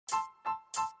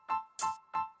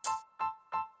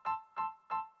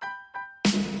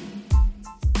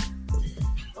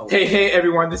Hey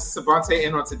everyone, this is Savante,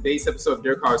 and on today's episode of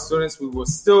Dear College Students, we will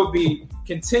still be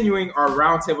continuing our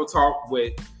roundtable talk,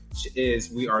 which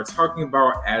is we are talking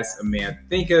about As a Man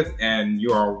Thinketh, and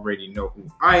you already know who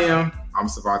I am. I'm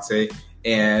Savante,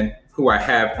 and who I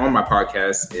have on my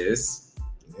podcast is...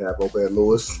 You have Obed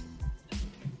Lewis.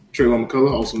 Traylon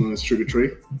McCullough, also known as Trigger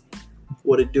Trey.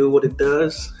 What it do, what it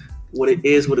does, what it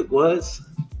is, what it was,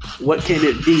 what can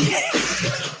it be?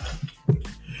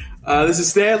 This is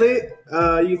Stanley.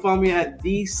 You can follow me at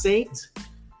The Saint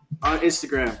on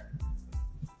Instagram.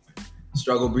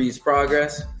 Struggle breeds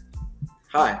progress.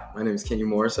 Hi, my name is Kenny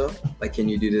Morriso. Like, can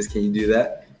you do this? Can you do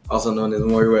that? Also known as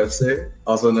Maury Webster.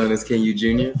 Also known as Ken U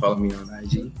Jr. Follow me on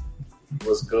IG.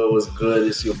 What's good? What's good?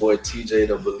 It's your boy TJ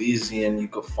the Belizean. You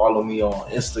can follow me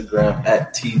on Instagram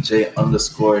at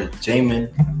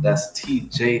TJ_Jamin. That's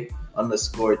TJ_JAMIN.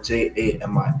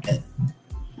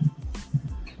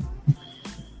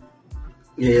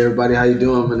 Hey everybody, how you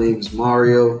doing? My name is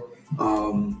Mario.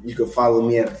 You can follow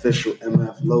me at official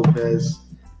MF Lopez.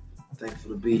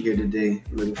 Thankful to be here today.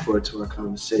 Looking forward to our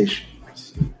conversation.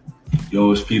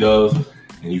 Yo, it's P Dove,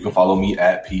 and you can follow me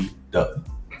at P Dove.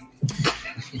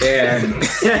 And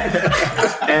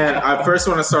I first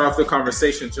want to start off the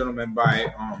conversation, gentlemen,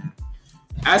 by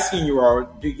asking you all: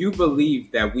 do you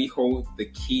believe that we hold the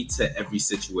key to every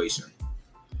situation?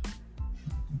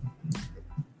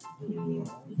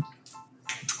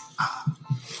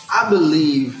 I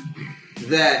believe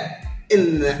that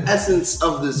in the essence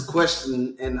of this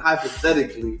question, and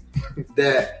hypothetically,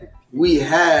 that we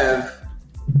have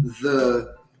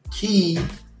the key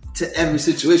to every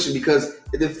situation, because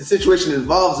if the situation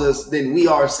involves us, then we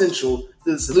are essential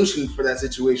to the solution for that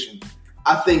situation.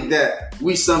 I think that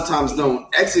we sometimes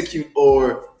don't execute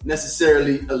or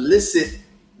necessarily elicit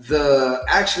the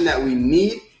action that we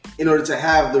need in order to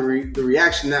have the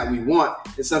reaction that we want,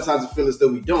 and sometimes we feel as though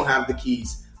we don't have the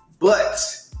keys. But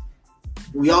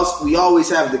we always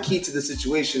have the key to the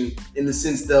situation in the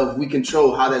sense of we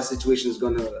control how that situation is how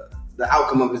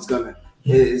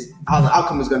the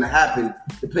outcome is gonna happen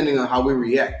depending on how we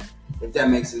react. If that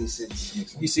makes any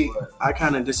sense. You see, I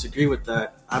kind of disagree with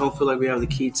that. I don't feel like we have the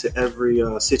key to every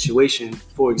situation.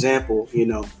 For example,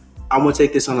 I'm going to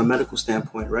take this on a medical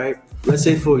standpoint, right? Let's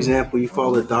say, for example, you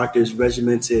follow the doctor's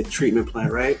regimented treatment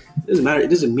plan, right? It doesn't matter. It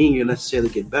doesn't mean you'll necessarily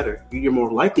get better. You're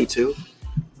more likely to,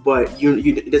 but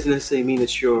it doesn't necessarily mean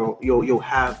that you'll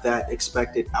have that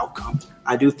expected outcome.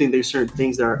 I do think there's certain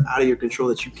things that are out of your control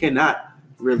that you cannot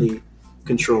really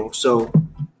control. So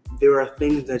there are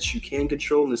things that you can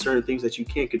control and there's certain things that you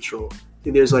can't control. I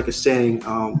think there's like a saying,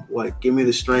 give me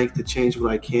the strength to change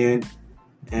what I can,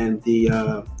 and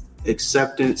the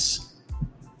acceptance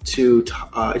to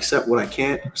accept what I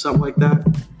can't, or something like that.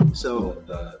 So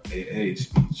the AA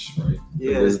speech, right?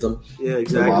 Yeah, the wisdom. Yeah,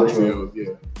 exactly.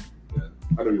 Yeah.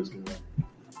 I know you was getting that.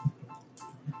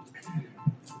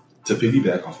 To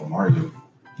piggyback off of Mario,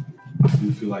 I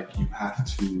do feel like you have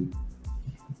to.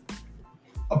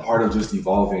 A part of just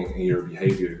evolving in your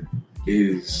behavior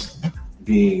is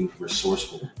being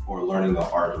resourceful, or learning the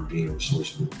art of being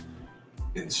resourceful.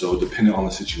 And so, depending on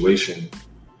the situation,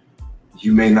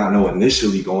 you may not know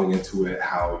initially going into it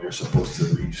how you're supposed to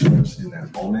resource in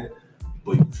that moment,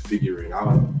 but you figure it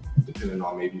out depending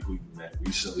on maybe who you met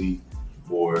recently,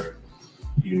 or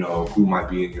who might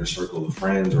be in your circle of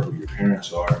friends, or who your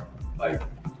parents are. Like,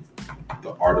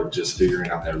 the art of just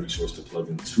figuring out that resource to plug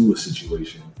into a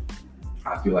situation,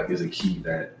 I feel like is a key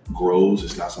that grows.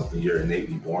 It's not something you're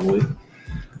innately born with.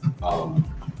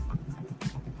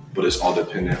 But it's all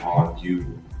dependent on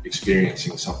you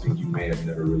experiencing something you may have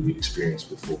never really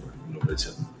experienced before in order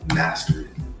to master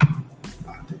it,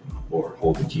 I think, or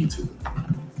hold the key to it.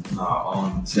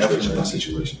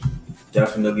 Situation.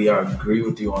 Definitely, I agree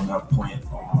with you on that point,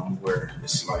 where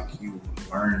it's like you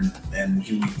learn and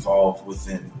you evolve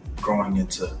within growing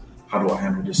into how do I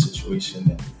handle this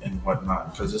situation and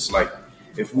whatnot. Because it's like,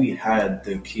 if we had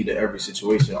the key to every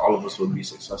situation, all of us would be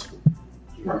successful.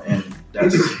 And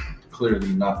that's clearly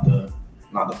not the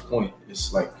point.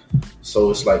 It's like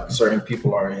certain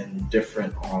people are in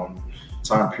different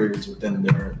time periods within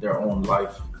their own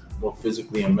life, both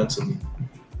physically and mentally.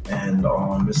 And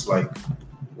it's like,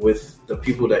 with the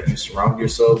people that you surround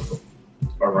yourself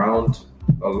around,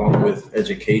 along with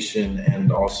education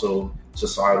and also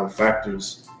societal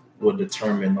factors, will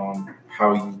determine on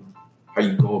how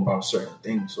you go about certain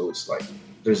things. So it's like,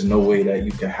 there's no way that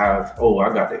you can have,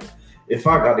 I got it. If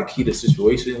I got the key to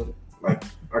situation, like,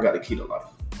 I got the key to life,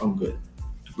 I'm good.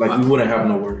 Like, we wouldn't have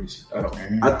no worries at all.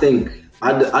 I think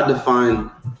I define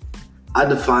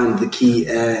the key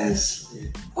as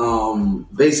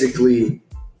basically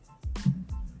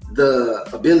the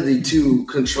ability to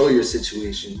control your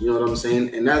situation. You know what I'm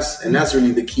saying? And that's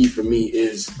really the key for me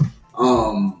is,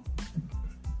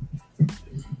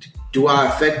 do I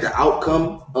affect the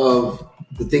outcome of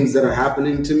the things that are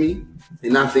happening to me?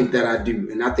 And I think that I do.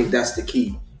 And I think that's the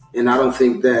key. And I don't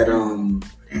think that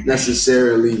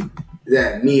necessarily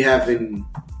that me having,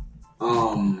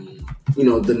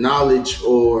 the knowledge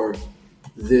or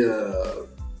the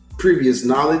previous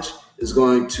knowledge is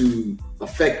going to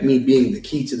affect me being the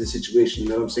key to the situation. You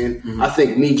know what I'm saying? Mm-hmm. I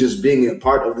think me just being a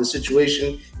part of the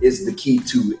situation is the key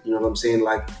to it. You know what I'm saying?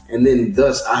 And then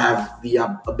thus I have the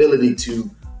ability to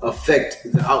affect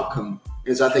the outcome.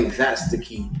 And so I think that's the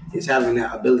key, is having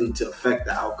that ability to affect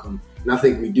the outcome. And I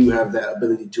think we do have that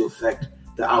ability to affect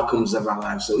the outcomes of our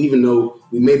lives. So even though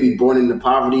we may be born into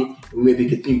poverty, we may be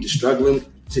continue to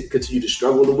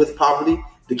struggle with poverty,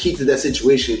 the key to that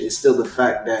situation is still the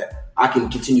fact that I can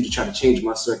continue to try to change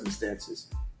my circumstances.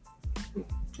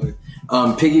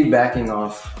 Piggybacking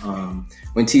off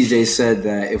when TJ said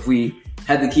that if we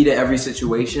had the key to every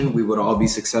situation, we would all be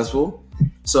successful.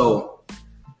 So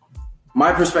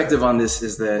my perspective on this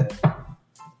is that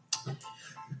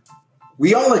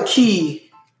we all are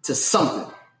key to something,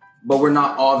 but we're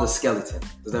not all the skeleton.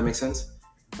 Does that make sense?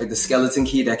 Like the skeleton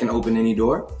key that can open any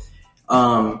door.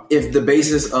 If the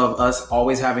basis of us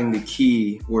always having the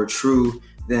key were true,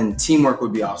 then teamwork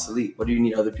would be obsolete. What do you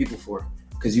need other people for?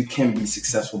 Because you can be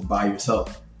successful by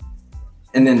yourself.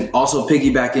 And then also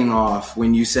piggybacking off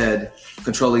when you said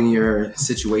controlling your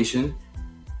situation,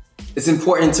 it's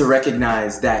important to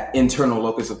recognize that internal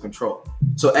locus of control.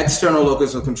 So external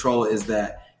locus of control is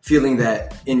that feeling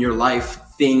that in your life,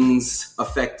 things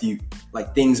affect you,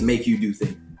 like things make you do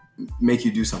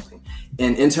something.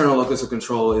 And internal locus of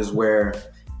control is where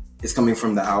it's coming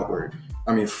from the outward.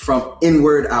 From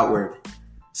inward outward.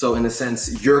 So in a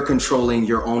sense, you're controlling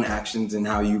your own actions and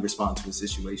how you respond to a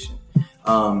situation.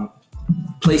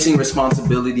 Placing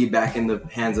responsibility back in the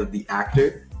hands of the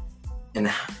actor and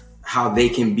how they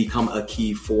can become a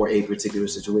key for a particular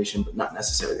situation, but not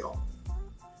necessarily all.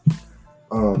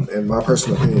 In my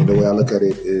personal opinion, the way I look at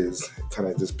it is kind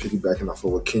of just piggybacking off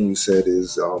of what Kenyu said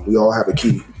is we all have a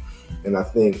key. And I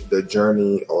think the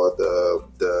journey or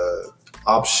the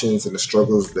options and the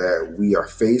struggles that we are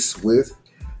faced with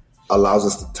allows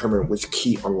us to determine which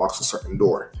key unlocks a certain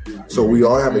door. So we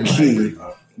all have a key,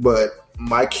 but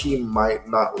my key might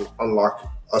not unlock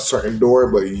a certain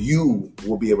door, but you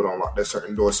will be able to unlock that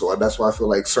certain door. So that's why I feel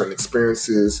like certain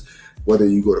experiences, whether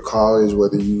you go to college,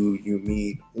 whether you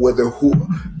meet,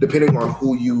 depending on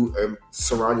who you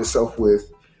surround yourself with,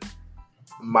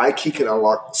 my key can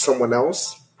unlock someone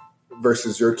else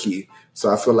versus your key.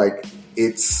 So I feel like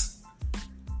it's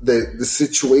the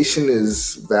situation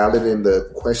is valid and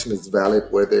the question is valid,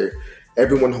 whether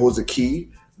everyone holds a key,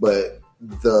 but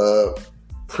the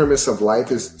premise of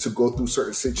life is to go through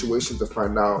certain situations to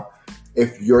find out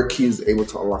if your key is able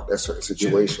to unlock that certain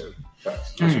situation.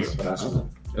 That's true.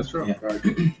 Yeah.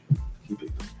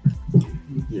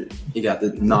 You got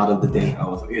the nod of the day. I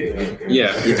was like,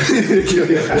 yeah.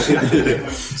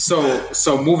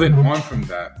 So moving on from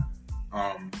that,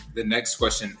 the next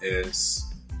question is,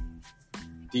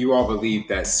 do you all believe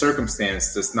that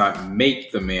circumstance does not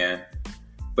make the man,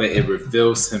 but it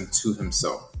reveals him to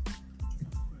himself?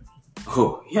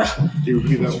 Oh, yeah. Do you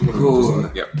repeat that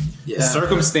one? Yep. Yeah.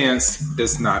 Circumstance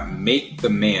does not make the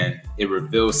man, it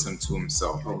reveals him to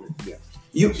himself. Oh, yeah.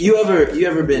 You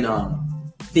ever been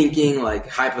thinking like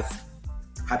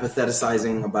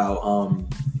hypothesizing about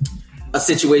a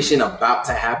situation about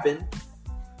to happen,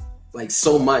 like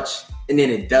so much, and then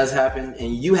it does happen,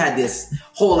 and you had this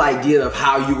whole idea of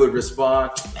how you would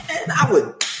respond, and I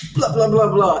would blah blah blah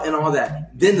blah and all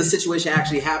that. Then the situation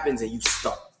actually happens, and you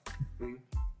stop.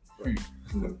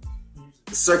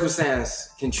 The circumstance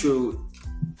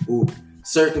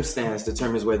circumstance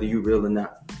determines whether you're real or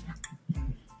not.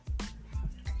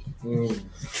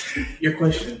 Your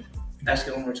question. Ask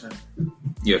it one more time.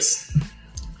 Yes.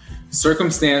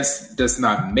 Circumstance does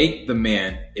not make the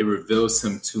man, it reveals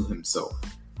him to himself.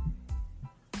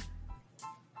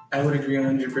 I would agree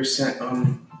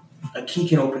 100%. A key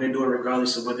can open a door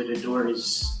regardless of whether the door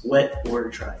is wet or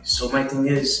dry. So my thing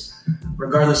is,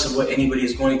 regardless of what anybody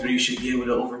is going through, you should be able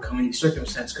to overcome any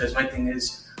circumstance. Because my thing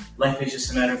is, life is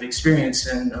just a matter of experience.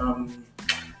 And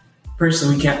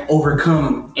personally, we can't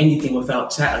overcome anything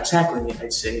without tackling it,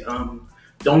 I'd say.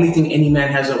 The only thing any man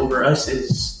has over us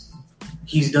is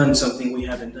he's done something we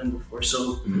haven't done before.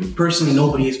 So personally,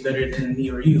 nobody is better than me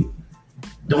or you.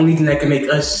 The only thing that can make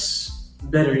us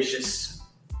better is just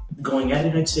going at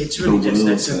it, I'd say. It's really just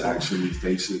that simple. Actually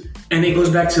face it. And it goes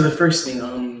back to the first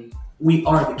thing. We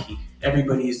are the key.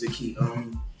 Everybody is the key.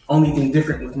 Only thing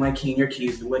different with my key and your key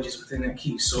is the wedges within that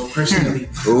key. So personally,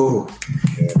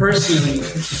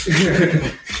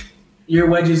 your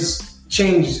wedges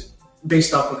change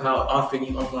based off of how often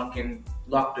you unlock and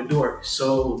lock the door.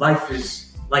 So life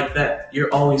is like that. You're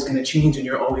always going to change and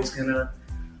you're always going to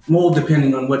mold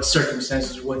depending on what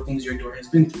circumstances or what things your door has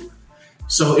been through.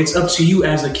 So it's up to you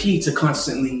as a key to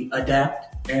constantly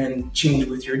adapt and change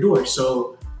with your door.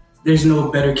 So there's no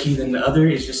better key than the other.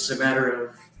 It's just a matter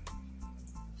of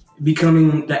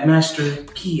becoming that master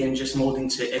key and just molding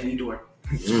to any door.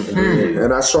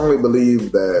 And I strongly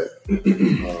believe that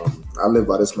I live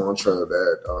by this mantra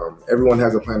that everyone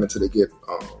has a plan until they get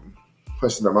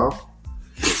punched in the mouth.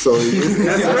 So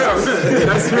that's real.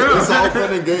 That's real. It's all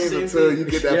fun and games until you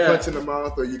get that punch in the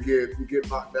mouth or you get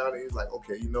knocked down and it's like,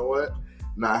 okay, you know what?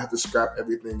 Now I have to scrap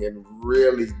everything and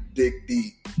really dig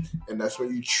deep. And that's when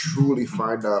you truly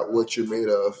find out what you're made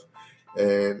of.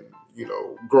 And, you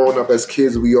know, growing up as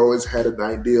kids, we always had an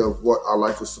idea of what our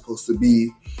life was supposed to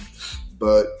be.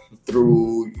 But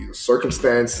through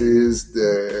circumstances,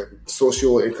 the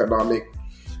socioeconomic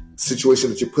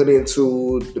situation that you put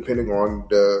into, depending on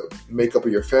the makeup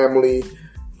of your family,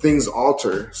 things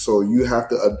alter. So you have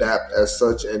to adapt as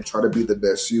such and try to be the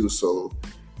best you. So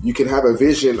you can have a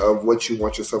vision of what you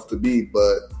want yourself to be,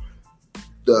 but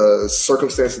the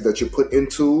circumstances that you put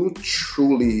into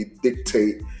truly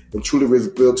dictate and truly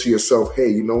reveal to yourself, hey,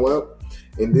 you know what?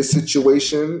 In this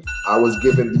situation, I was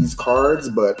given these cards,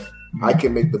 but I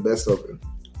can make the best of it.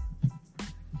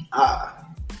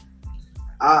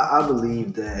 I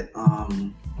believe that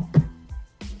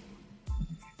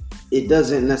it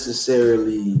doesn't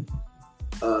necessarily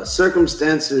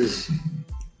circumstances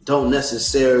don't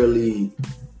necessarily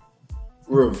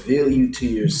reveal you to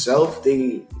yourself.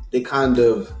 They kind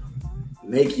of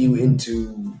make you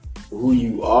into who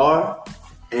you are,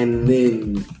 and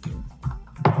then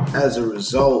as a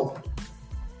result,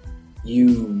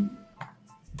 you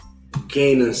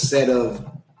gain a set of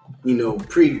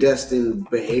predestined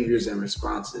behaviors and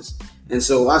responses. And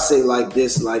so I say like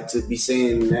this, like to be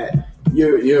saying that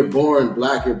you're born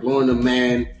black, you're born a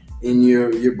man, and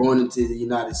you're born into the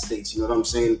United States. You know what I'm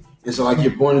saying? And so like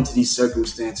you're born into these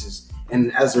circumstances,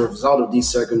 and as a result of these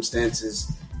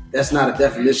circumstances, that's not a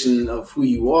definition of who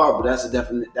you are, but that's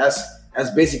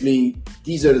basically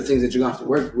these are the things that you're gonna have to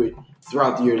work with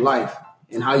throughout your life,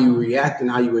 and how you react and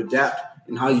how you adapt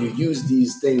and how you use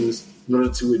these things in order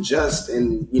to adjust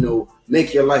and,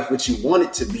 make your life what you want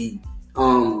it to be.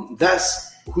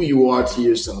 That's who you are to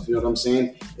yourself. You know what I'm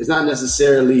saying? It's not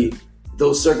necessarily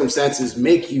those circumstances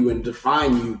make you and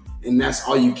define you, and that's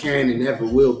all you can and ever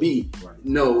will be. Right.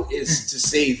 No, it's to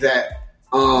say that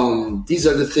these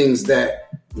are the things that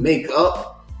make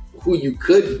up who you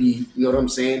could be. You know what I'm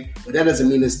saying? But that doesn't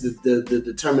mean it's the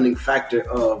determining factor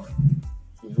of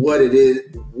what it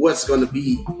is, what's going to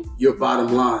be your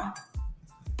bottom line.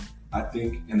 I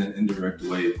think in an indirect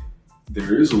way,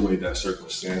 there is a way that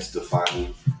circumstance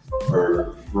define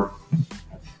or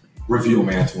reveal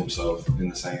man to himself in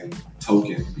the same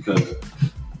token, because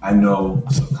I know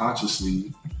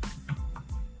subconsciously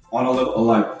on a level,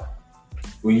 like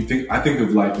I think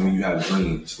of like when you have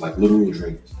dreams, like literal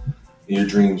dreams. In your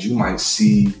dreams, you might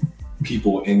see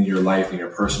people in your life and your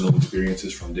personal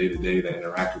experiences from day to day that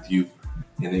interact with you,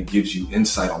 and it gives you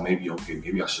insight on maybe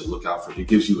I should look out for it. It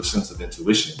gives you a sense of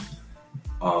intuition.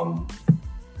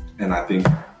 And I think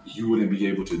you wouldn't be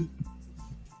able to.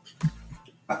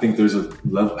 I think there's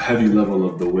a heavy level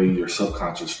of the way your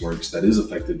subconscious works that is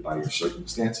affected by your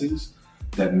circumstances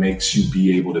that makes you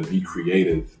be able to be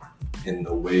creative in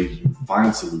the way you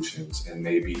find solutions, and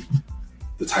maybe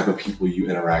the type of people you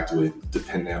interact with,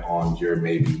 dependent on your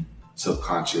maybe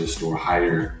subconscious or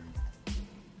higher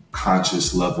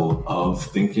conscious level of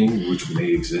thinking, which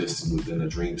may exist within a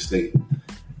dream state.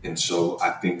 And so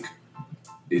I think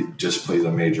it just plays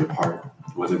a major part,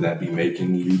 whether that be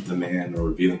making you the man or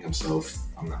revealing himself.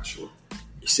 I'm not sure.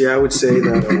 You see, I would say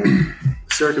that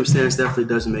circumstance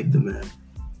definitely doesn't make the man,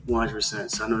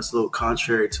 100%. So I know it's a little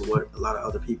contrary to what a lot of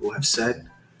other people have said,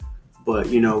 but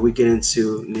we get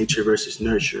into nature versus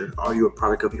nurture. Are you a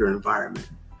product of your environment?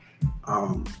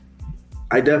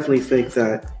 I definitely think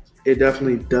that it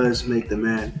definitely does make the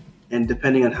man, and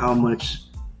depending on how many,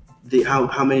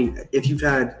 if you've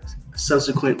had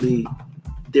subsequently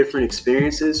different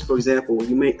experiences, for example,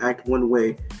 you may act one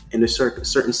way in a certain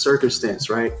circumstance,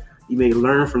 right? You may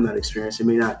learn from that experience. You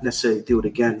may not necessarily do it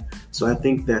again. So I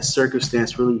think that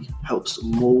circumstance really helps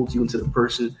mold you into the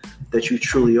person that you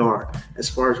truly are. As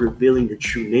far as revealing your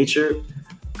true nature,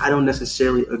 I don't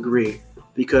necessarily agree,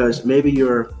 because maybe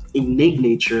your innate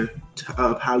nature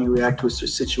of how you react to a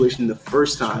situation the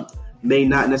first time may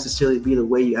not necessarily be the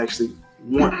way you actually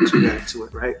want to react to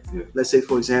it, right? Yeah. Let's say,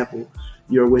 for example,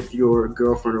 you're with your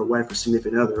girlfriend or wife or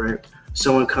significant other, right?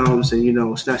 Someone comes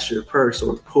and, snatches your purse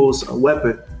or pulls a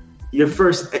weapon. Your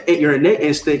innate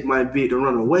instinct might be to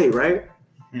run away, right?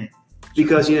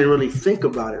 Because you didn't really think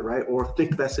about it, right? Or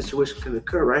think that situation can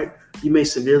occur, right? You may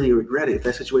severely regret it. If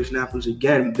that situation happens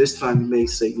again, this time you may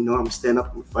say, I'm going to stand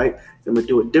up and fight. I'm going to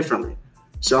do it differently.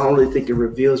 So I don't really think it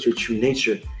reveals your true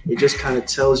nature. It just kind of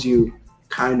tells you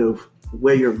kind of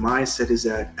where your mindset is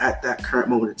at that current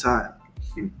moment in time.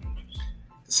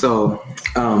 So,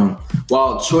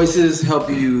 while choices help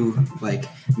you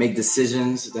make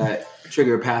decisions that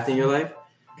trigger a path in your life,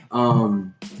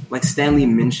 like Stanley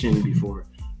mentioned before,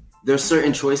 there's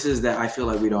certain choices that I feel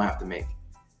like we don't have to make.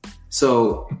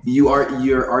 So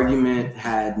your argument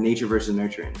had nature versus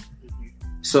nurture in it.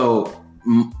 So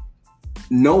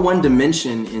no one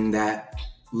dimension in that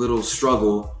little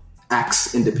struggle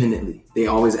acts independently. They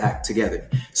always act together.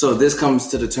 So this comes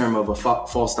to the term of a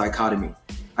false dichotomy.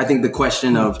 I think the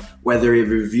question of whether it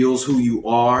reveals who you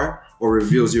are or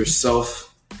reveals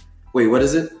yourself. Wait, what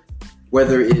is it?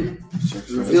 Whether it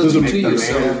reveals you to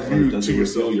yourself. Does it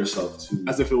reveal yourself to?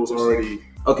 As if it was already.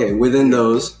 Okay, within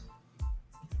those.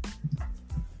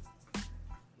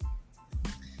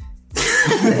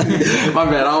 My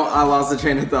bad, I lost the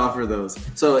train of thought for those.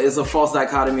 So it's a false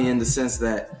dichotomy in the sense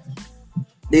that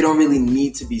they don't really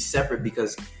need to be separate,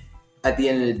 because at the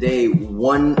end of the day,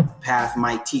 one path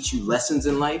might teach you lessons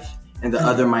in life and the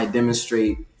other might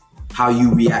demonstrate how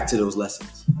you react to those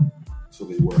lessons. So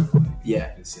they work.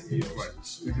 Yeah. In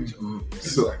symbiosis.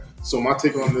 So my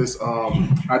take on this,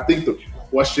 I think the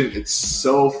question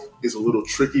itself is a little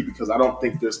tricky, because I don't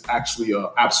think there's actually an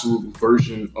absolute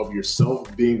version of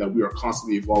yourself, being that we are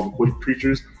constantly evolving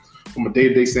creatures. From a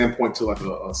day-to-day standpoint to like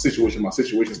a situation, my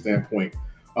situation standpoint,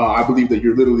 I believe that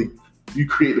you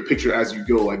create the picture as you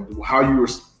go, like how you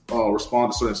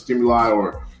respond to certain stimuli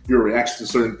or your reaction to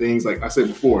certain things. Like I said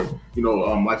before,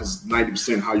 life is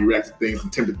 90% how you react to things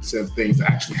and 10% of things that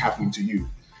actually happen to you.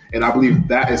 And I believe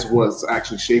that is what's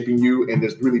actually shaping you. And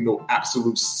there's really no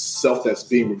absolute self that's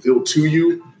being revealed to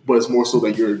you, but it's more so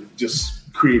that you're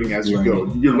just creating as you go.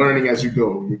 You're learning as you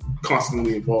go. You're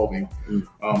constantly evolving.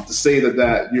 To say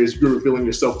that you're revealing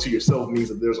yourself to yourself means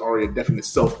that there's already a definite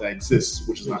self that exists,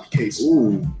 which is not the case.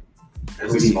 Ooh.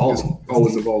 It's evolving.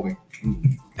 Always evolving.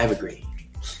 Evergreen.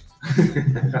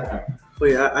 Well,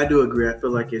 yeah, I do agree. I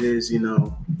feel like it is,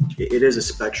 it is a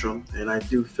spectrum, and I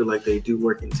do feel like they do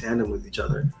work in tandem with each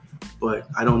other. But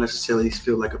I don't necessarily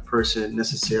feel like a person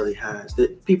necessarily has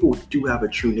that. People do have a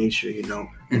true nature, an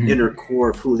inner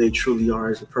core of who they truly are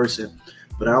as a person.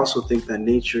 But I also think that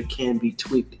nature can be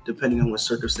tweaked depending on what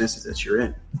circumstances that you're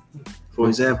in. For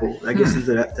example, I guess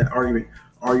into that argument,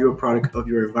 are you a product of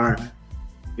your environment?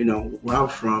 Where I'm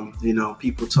from,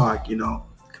 people talk,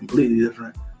 completely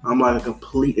different. I'm like a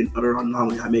complete and utter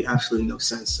anomaly. I make absolutely no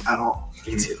sense at all.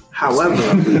 Me too. However,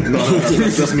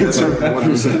 That's me.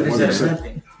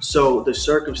 100%. So the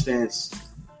circumstance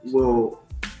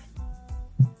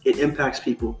it impacts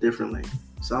people differently.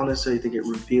 So I don't necessarily think it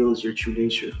reveals your true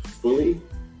nature fully.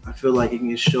 I feel like it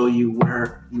can show you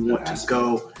where you want to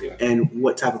go and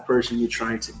what type of person you're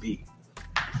trying to be.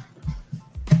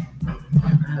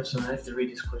 I have to read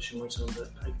this question more so,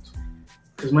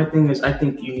 because my thing is, I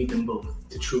think you need them both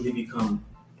to truly become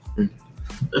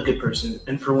a good person.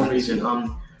 And for one reason,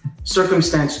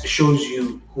 circumstance shows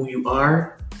you who you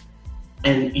are,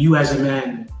 and you as a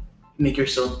man make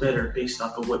yourself better based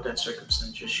off of what that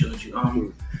circumstance just showed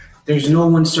you. There's no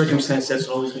one circumstance that's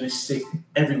always going to stick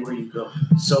everywhere you go.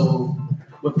 So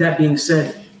with that being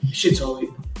said,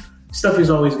 stuff is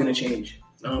always going to change.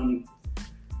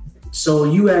 So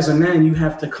you as a man, you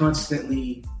have to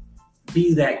constantly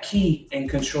be that key and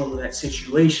control of that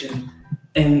situation,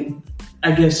 and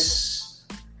I guess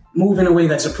move in a way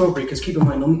that's appropriate, because keep in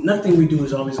mind, nothing we do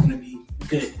is always going to be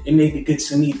good. It may be good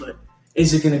to me, but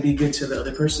is it going to be good to the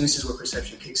other person? This is where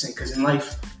perception kicks in, because in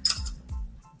life,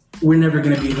 we're never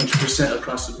going to be 100%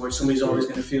 across the board. Somebody's always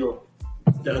going to feel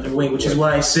the other way, which is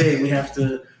why I say we have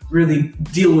to really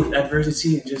deal with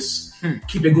adversity and just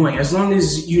keep it going. As long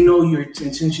as your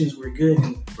intentions were good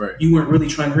and you weren't really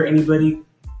trying to hurt anybody,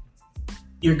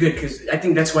 you're good. Because I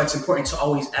think that's why it's important to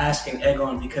always ask and egg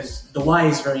on, because the why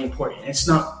is very important. It's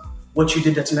not what you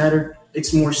did that's mattered.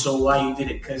 It's more so why you did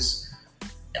it, because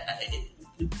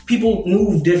people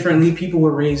move differently. People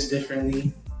were raised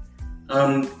differently.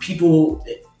 People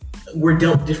were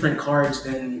dealt different cards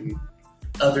than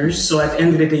others. So at the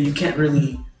end of the day, you can't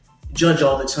really judge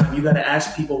all the time. You got to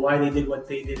ask people why they did what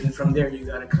they did, and from there you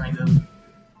got to kind of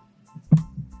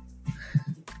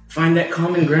find that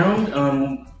common ground.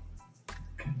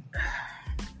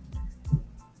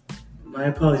 My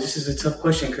apologies. This is a tough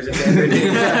question because at the end of the day,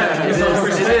 it's all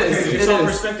perspective. It's all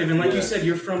perspective, and like you said,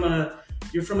 you're from a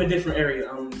different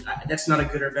area. That's not a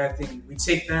good or bad thing. We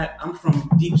take that. I'm from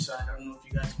deep side. I don't know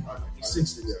if you guys are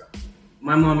 56.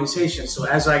 My mom is Haitian, so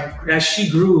as she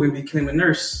grew and became a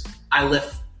nurse, I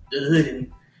left the hood and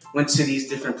went to these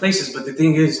different places. But the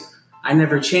thing is, I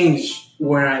never changed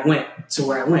where I went to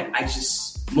where I went. I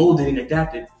just molded and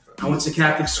adapted. I went to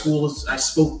Catholic schools. I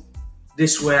spoke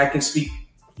this way. I can speak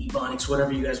Ebonics,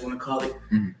 whatever you guys want to call it.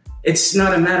 Mm-hmm. It's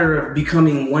not a matter of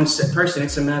becoming one set person.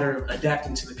 It's a matter of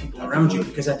adapting to the people around you.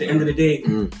 Because at the end of the day,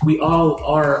 we all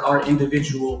are our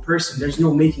individual person. There's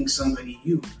no making somebody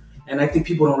you. And I think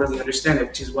people don't really understand it,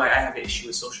 which is why I have an issue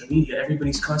with social media.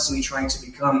 Everybody's constantly trying to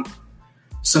become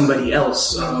somebody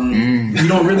else. You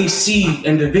don't really see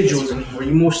individuals anymore.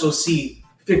 You more so see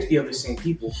 50 of the same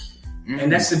people.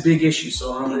 And that's a big issue.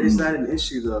 So it's not an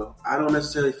issue though. I don't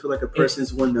necessarily feel like a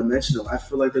person's one-dimensional. I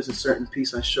feel like there's a certain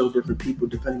piece I show different people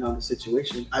depending on the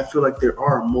situation. I feel like there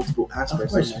are multiple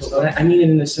aspects. Of course, but I mean it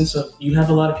in the sense of you have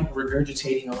a lot of people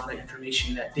regurgitating a lot of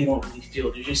information that they don't really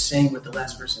feel. They're just saying what the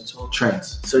last person told.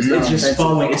 Trends. So it's just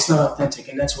following. It's not authentic,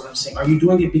 and that's what I'm saying. Are you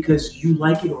doing it because you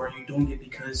like it, or are you doing it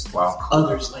because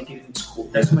others like it and it's cool?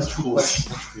 That's my true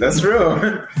question. That's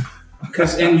real.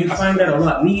 And you find that a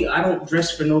lot. Me, I don't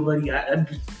dress for nobody. I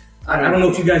don't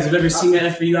know if you guys have ever seen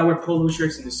that. For you, I wear polo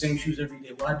shirts and the same shoes every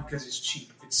day. Why? Because it's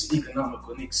cheap. It's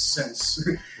economical. It makes sense.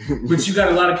 But you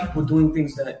got a lot of people doing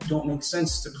things that don't make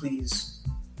sense to please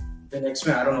the next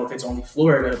man. I don't know if it's only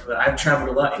Florida, but I've traveled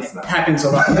a lot and it happens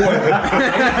a lot more.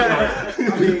 I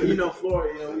mean,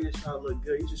 Florida, we just trying to look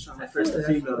good. You just trying to impress the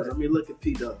females. I mean, look at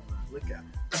P-Dub. Look at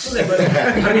him.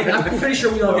 I mean, I'm pretty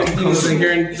sure we all get females in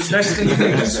here, and the best thing you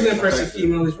can do to impress a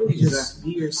female is really just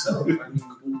be yourself. Then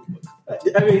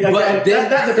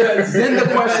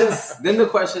the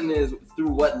question is, through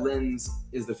what lens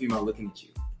is the female looking at you?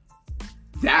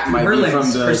 That might her be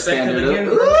lens, from the standard again,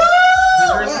 of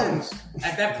her lens.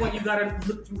 At that point, you gotta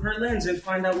look through her lens and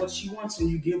find out what she wants, and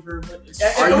you give her what.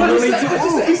 Are you willing to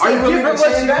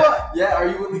change that? Yeah, are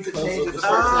you willing to change as a person?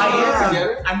 I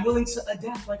am. I'm willing to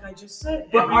adapt, like I just said.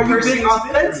 But are you being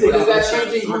authentic? Is that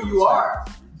changing who you are?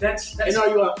 That's and are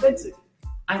you authentic?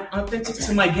 I'm authentic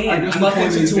to my game. I'm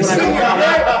authentic to what I want.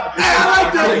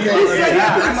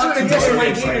 I'm authentic to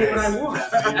my game and what I want.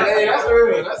 Hey, that's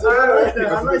real. That's real.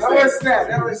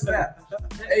 That was snap.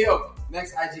 Hey, yo,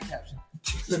 next IG caption.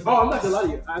 I'm not gonna lie to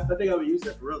you. I think I would use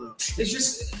that for real though. It's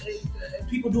just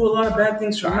people do a lot of bad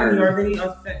things for money.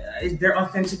 They're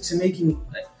authentic to making.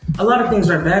 A lot of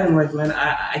things are bad in life, man.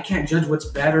 I can't judge what's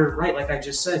bad or right, like I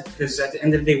just said, because at the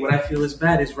end of the day, what I feel is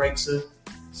bad is right to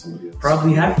somebody else.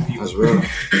 Probably half of you. That's real.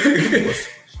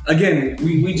 Again,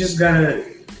 we just gotta.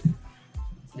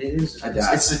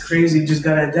 It's a crazy. You just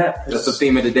gotta adapt. That's the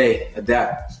theme of the day.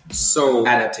 Adapt. So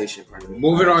adaptation.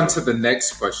 Moving on to the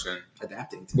next question.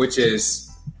 Adapting. Which is,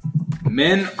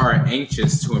 men are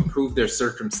anxious to improve their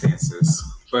circumstances,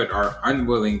 but are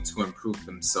unwilling to improve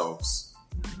themselves.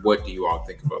 What do you all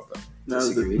think about that? That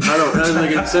doesn't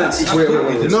make any sense.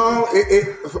 No,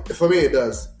 for me it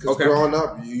does. Because growing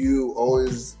up, you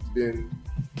always been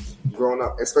growing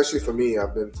up, especially for me,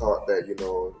 I've been taught that,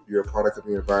 you're a product of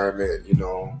your environment,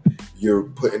 you're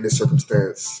put in this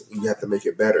circumstance, you have to make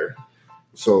it better.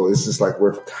 So it's just like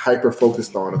we're hyper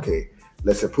focused on,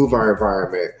 let's improve our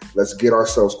environment. Let's get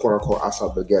ourselves, quote unquote,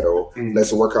 outside the ghetto.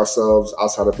 Let's work ourselves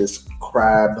outside of this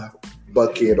crab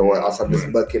bucket or outside of this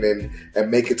bucket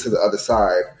and make it to the other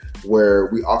side, where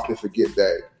we often forget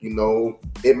that,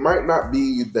 it might not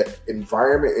be the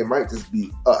environment. It might just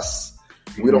be us.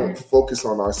 We don't focus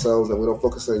on ourselves and we don't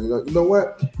focus on, you know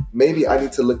what? Maybe I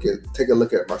need to take a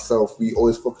look at myself. We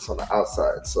always focus on the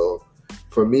outside. So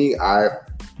for me, I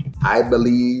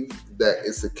believe that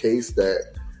it's a case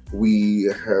that we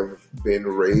have been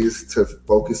raised to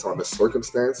focus on the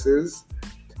circumstances,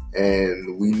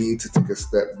 and we need to take a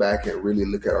step back and really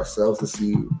look at ourselves to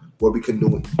see what we can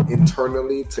do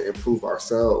internally to improve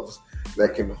ourselves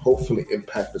that can hopefully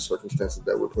impact the circumstances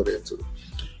that we're put into.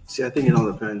 See, I think it all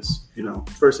depends.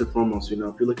 First and foremost, if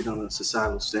you're looking on a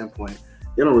societal standpoint,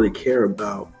 they don't really care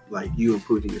about you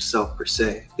improving yourself per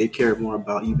se. They care more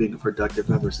about you being a productive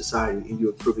member of society and you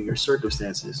improving your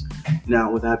circumstances. Now,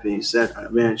 with that being said, a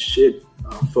man should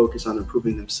focus on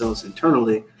improving themselves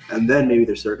internally and then maybe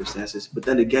their circumstances. But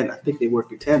then again, I think they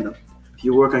work in tandem. If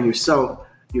you work on yourself,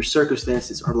 your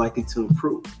circumstances are likely to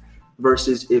improve.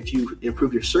 Versus if you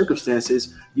improve your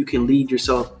circumstances, you can lead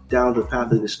yourself down the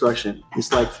path of destruction.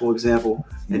 It's like, for example,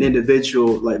 an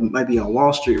individual might be on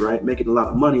Wall Street, right, making a lot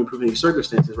of money, improving his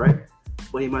circumstances, right?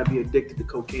 But he might be addicted to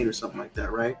cocaine or something like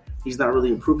that, right? He's not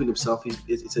really improving himself.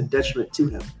 It's a detriment to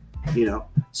him,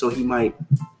 So he might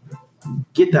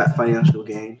get that financial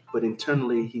gain, but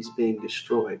internally he's being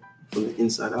destroyed from the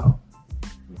inside out.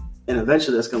 And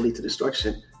eventually that's going to lead to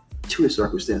destruction to his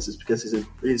circumstances because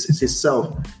his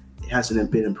self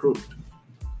hasn't been improved.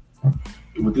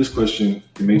 With this question,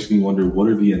 it makes me wonder, what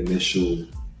are the initial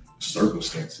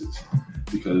circumstances?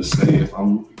 Because say if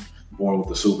I'm born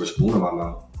with a silver spoon in my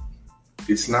mouth,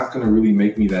 it's not going to really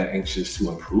make me that anxious to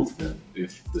improve them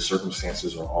if the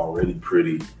circumstances are already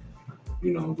pretty,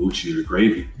 Gucci or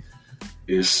gravy.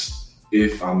 It's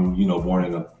if I'm, born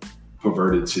in a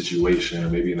perverted situation, or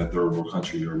maybe in a third world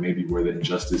country, or maybe where the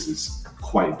injustice is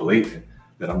quite blatant,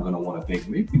 that I'm going to want to think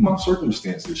maybe my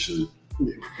circumstances should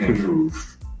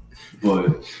improve.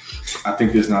 But I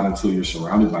think it's not until you're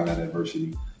surrounded by that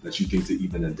adversity that you think to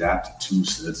even adapt to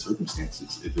said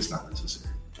circumstances if it's not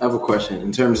necessary. I have a question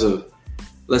in terms of,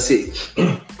 let's see,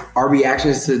 our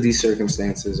reactions to these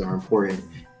circumstances are important.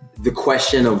 The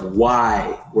question of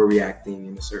why we're reacting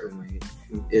in a certain way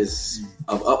is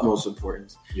of utmost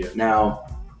importance. Yeah. Now,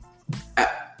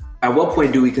 at what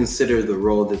point do we consider the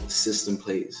role that the system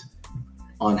plays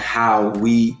on how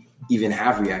we even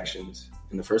have reactions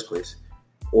in the first place?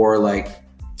 Or like,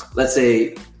 let's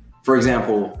say, for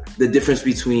example, the difference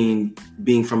between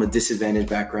being from a disadvantaged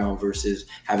background versus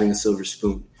having a silver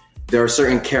spoon. There are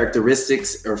certain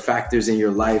characteristics or factors in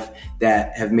your life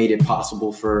that have made it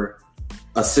possible for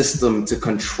a system to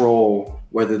control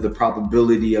whether the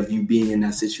probability of you being in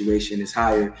that situation is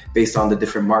higher based on the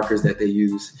different markers that they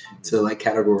use to like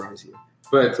categorize you.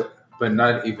 But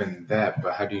not even that,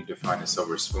 but how do you define a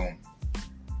silver spoon?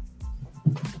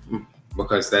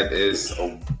 Because that is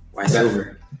why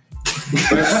silver?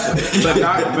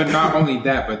 but not only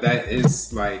that, but that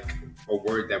is like a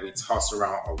word that we toss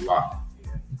around a lot.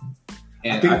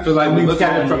 And I feel like we look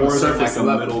at it from a surface like a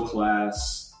level. middle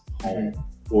class home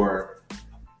or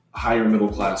higher middle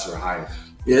class or higher.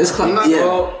 Yeah, it's class.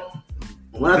 Yeah.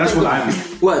 That's what I mean.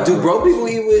 What do broke people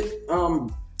eat with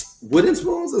wooden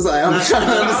spoons? It's like, I'm trying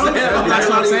to understand. That's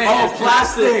what I'm saying. Oh,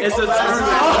 plastic. It's a term.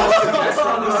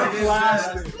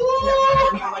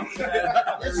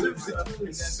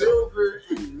 Silver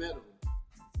and metal.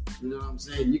 You know what I'm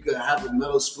saying? You could have a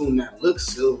metal spoon that looks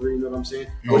silver. You know what I'm saying?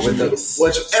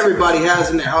 Which everybody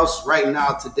has in their house right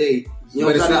now today. You know,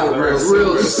 but it's not a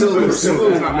real silver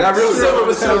spoon. That real silver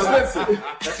was so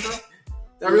expensive.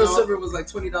 That real silver was like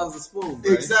 $20 a spoon.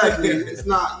 Right? Exactly. It's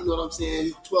not, you know what I'm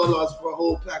saying, $12 for a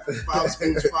whole pack of 5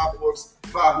 spoons, 5 forks,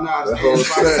 5 knives. It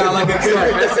sounds like a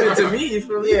to me. You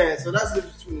feel me? Yeah, so that's the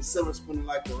difference between a silver spoon and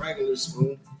like a regular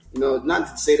spoon. You know, not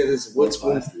to say that it's a wood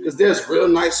spoon, because there's real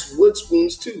nice wood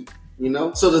spoons too, you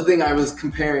know? So the thing I was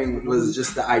comparing was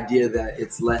just the idea that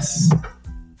it's less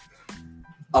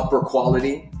upper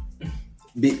quality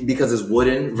because it's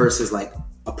wooden versus like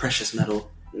a precious metal.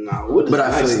 Nah, wood is but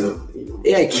nice. I feel you.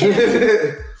 Yeah, it can.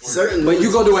 Certainly. But you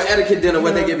go to an etiquette dinner,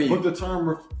 what they give you? But the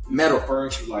term metal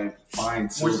refers to like fine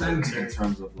silver in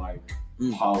terms of like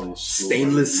polished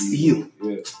stainless steel.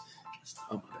 Yeah.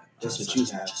 That's what you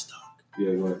have.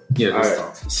 Yeah, go ahead. Yeah, All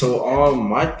right. So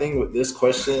my thing with this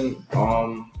question,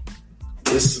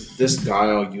 this guy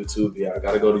on YouTube, I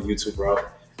gotta go to YouTube route.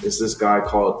 It's this guy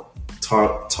called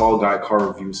Tall Guy Car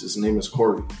Reviews. His name is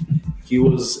Corey. He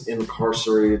was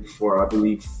incarcerated for I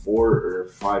believe 4 or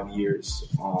 5 years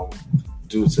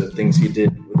due to things he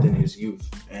did within his youth,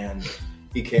 and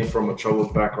he came from a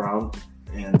troubled background.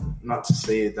 And not to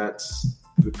say that's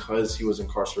because he was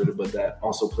incarcerated, but that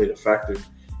also played a factor.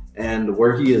 And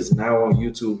where he is now on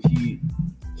YouTube,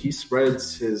 he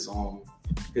spreads his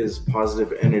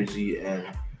positive energy and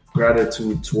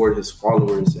gratitude toward his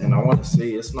followers. And I want to say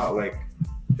it's not like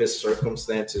his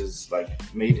circumstances like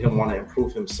made him want to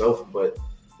improve himself, but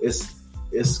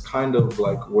it's kind of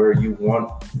like what you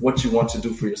want to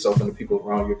do for yourself and the people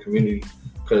around your community.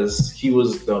 Because he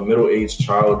was the middle-aged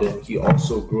child, and he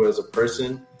also grew as a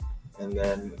person, and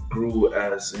then grew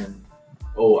as in,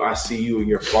 oh, I see you and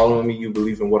you're following me. You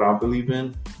believe in what I believe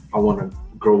in. I want to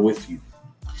grow with you.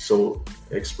 So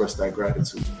express that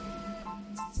gratitude.